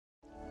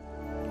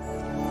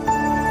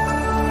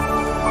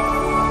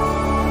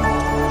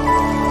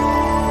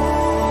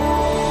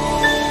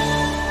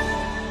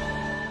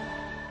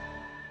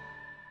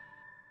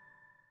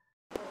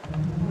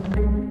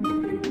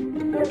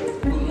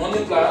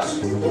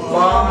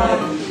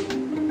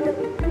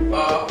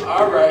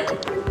Alright.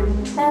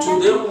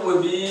 Today we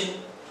will be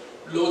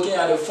looking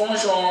at the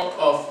function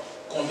of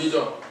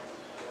computer.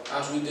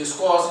 As we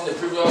discussed in the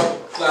previous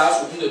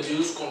class, we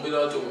introduced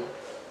computer to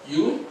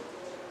you,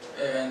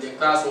 and the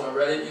class was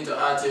very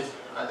interactive.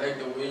 I like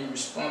the way you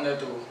responded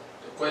to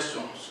the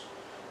questions.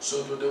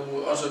 So today we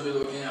will also be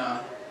looking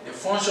at the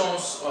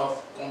functions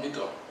of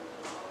computer.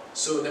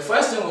 So the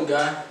first thing we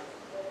got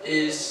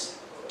is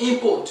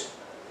input.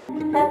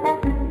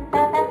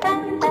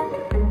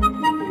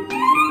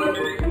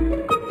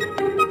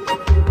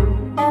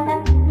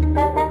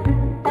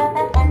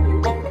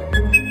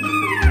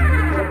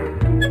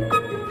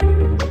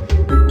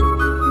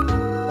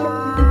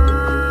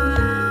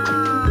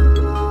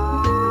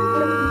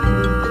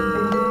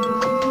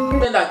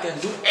 That can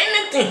do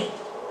anything.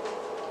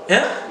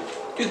 Yeah?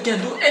 You can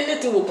do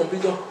anything with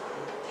computer.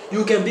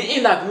 You can be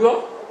in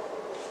Liberia.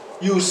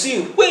 You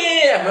see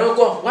where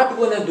America, what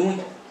people are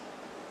doing.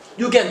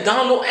 You can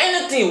download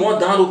anything you want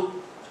to download.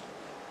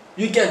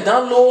 You can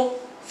download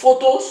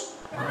photos.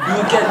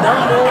 You can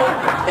download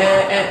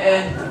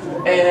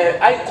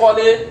I call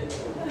it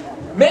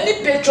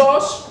many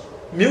pictures,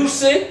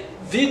 music,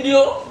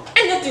 video,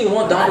 anything you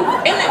want to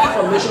download, any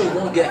information you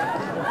want to get.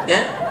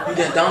 Yeah? You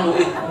can download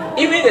it.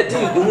 Even the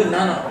thing you're doing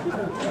now,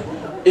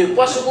 it's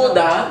possible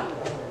that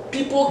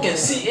people can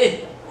see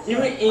it,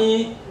 even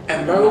in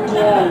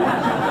America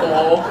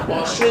or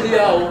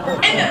Australia or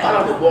any part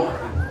of the world.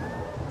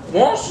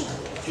 Once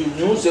you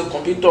use a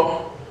computer,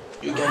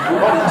 you can do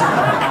all the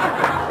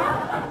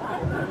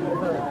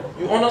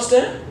things. You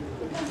understand?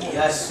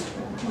 Yes.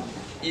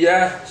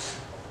 Yeah.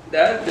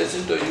 That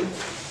listen to you.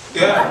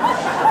 Yeah.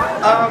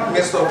 I'm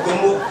Mr.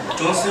 Gomo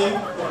Johnson.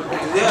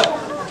 Yeah.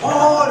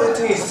 All the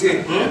things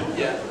you say.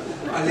 Yeah.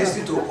 I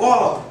listen to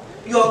all.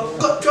 You're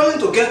trying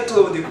to get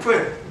to the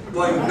point,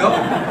 but you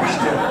never reach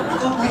there.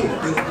 Because me,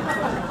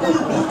 only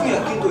one thing I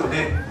came to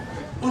learn.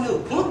 Only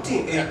one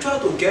thing, and try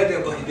to get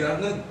there, but you are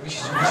not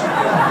reaching there.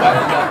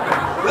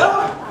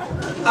 Well,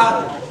 I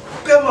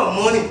pay my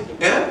money,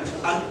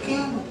 I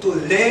came to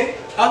learn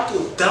how to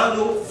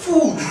download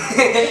food. I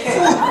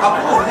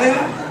learn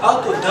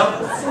how to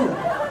download food.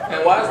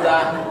 And what's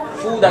that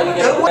food that you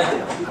get?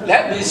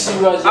 Let me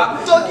serious. I'm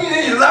talking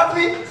and you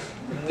laughing?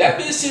 Let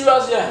me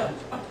serious here.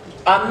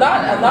 I'm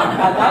not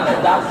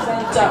that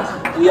front time.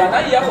 We are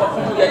not here for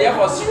fun, we are here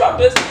for serious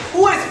business.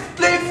 Who is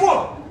playing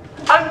phone?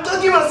 I'm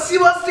talking about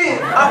serious thing.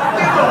 I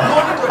pay my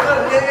money to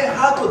learn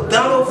how to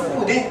download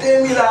food. They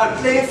tell me that I'm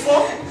playing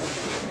phone.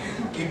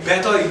 You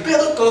better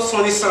tell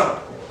Sonny son.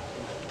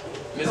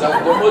 Mr.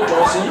 Gomo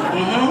Johnson,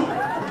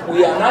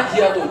 we are not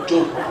here to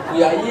joke.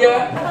 We are here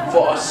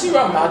for a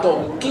serious matter.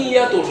 We came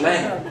here to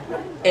learn.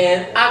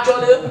 And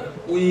actually,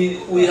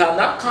 we have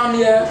not come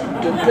here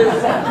to play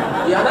fun.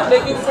 We are not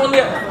making fun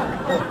here.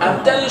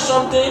 I'm telling you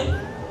something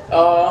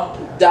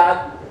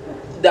that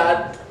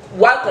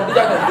what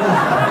computer can do.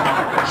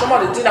 Some of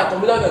the things that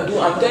computer can do,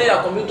 I'm telling you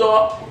that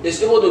computer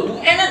is able to do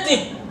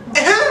anything.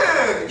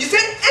 You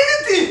said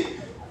anything?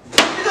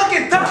 Computer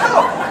can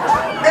download.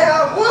 And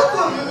I want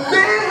to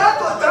learn how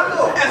to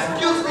download.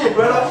 Excuse me,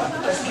 brother.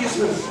 Excuse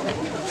me.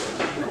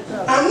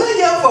 I'm not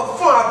here for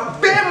fun. I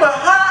pay my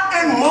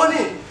hard-earned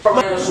money.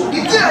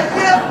 You think I'm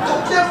here to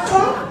play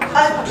fun? I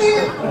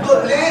came to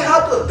learn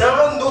how to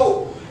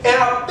download. And I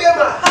pay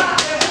my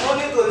hard-earned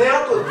money to learn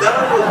how to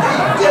download. They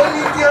tell me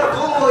they are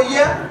going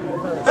here?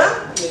 Huh?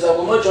 Mr.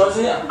 Gomo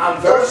Johnson,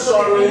 I'm very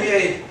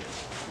sorry.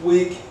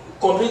 With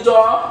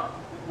computer,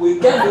 we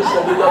can't use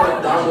computer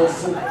to download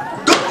food.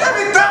 Don't tell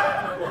me that!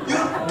 You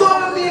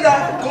told me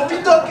that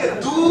computer can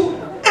do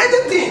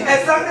anything.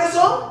 Exactly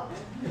so?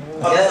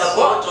 Yes,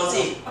 Gomo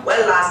Johnson. When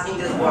last in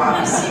this war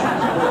have you seen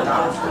people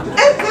download food?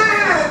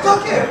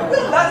 Okay.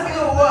 When last in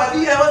the war have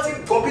you ever seen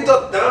computer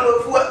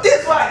download food?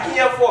 This is what I came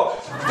here for.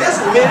 This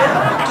man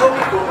told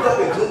me computer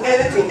can do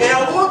anything, and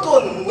I want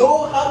to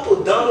know how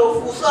to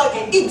download food so I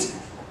can eat.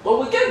 But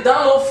we can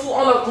download food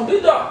on a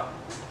computer.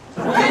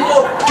 You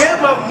know, get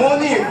my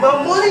money.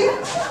 My money?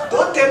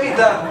 Don't tell me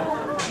that.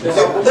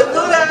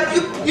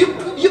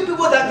 You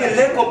people that can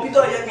learn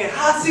computer, you can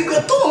have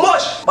secret too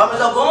much. But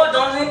Mr. Gomo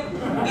Johnson,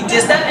 you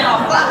disturb in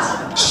our class.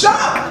 Shut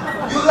up!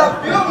 You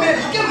like your man.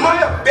 You can mind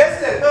your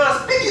business. When I'm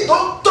speaking,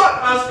 don't talk.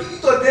 I'm speaking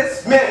to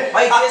this man.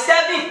 But you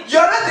disturb me.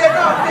 You're not there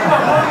now. Pay my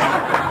money.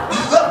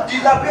 You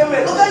like your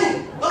man. Look at him.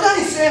 Look at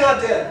him saying out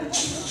there.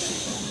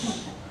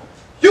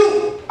 You,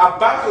 I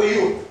back for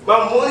you. My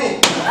money.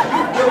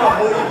 You get my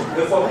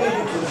money for me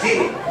you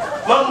today.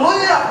 My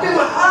money, I pay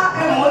my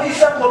hard-earned money.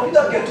 That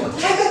computer can do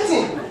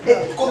anything. A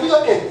computer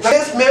can.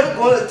 This man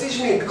gonna teach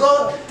me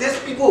because these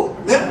people,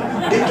 they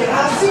can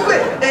have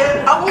secret.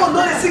 And I won't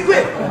know the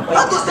secret.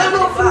 How to stand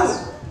up food.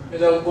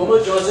 Mr. Gomo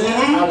Johnson,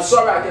 I'm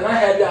sorry I cannot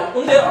help you. I'm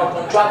only a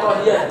contractor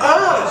here.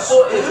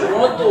 So if you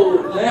want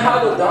to learn how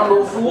to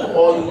download food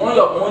or you want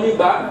your money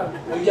back,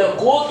 you can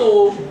go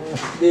to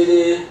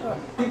the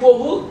people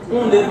who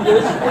own the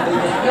place and they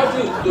can help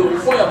you to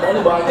refund your money,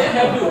 but I can't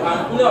help you.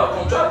 I'm only a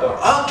contractor.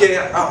 Okay,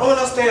 I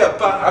understand your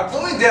part. I'm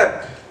doing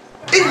that.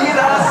 It means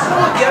that I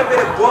still get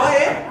a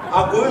boy,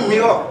 I'm going me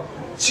up.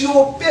 She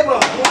will pay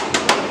my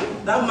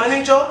money. That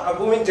manager, I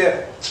go in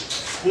there.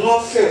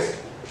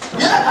 Nonsense.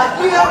 Yeah, I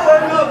think I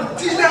want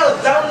to teach them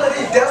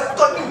downloading, they're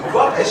talking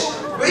rubbish.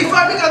 But if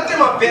I make a tell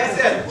my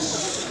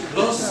best,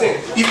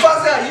 nonsense. If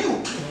I say you,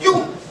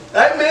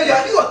 I mean,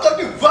 you are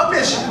talking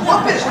rubbish.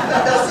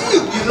 I see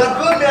you. You're not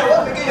going there.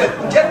 What making you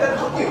get that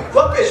talking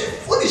rubbish?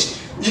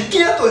 Foolish. You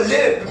can't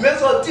live. You may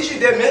as well teach you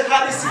them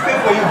how to see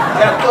for you.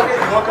 They are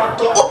talking, you want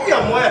to talk. Open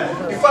your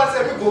mind. If I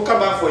say me go come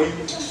back for you.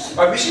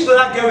 I wish you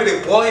don't get with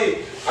a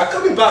boy. I'm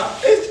coming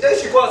back. Then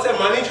she calls her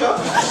manager.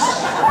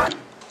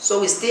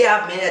 So we still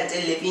have men that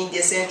live in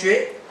this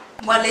century?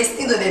 Well, let's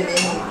think of the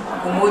menu.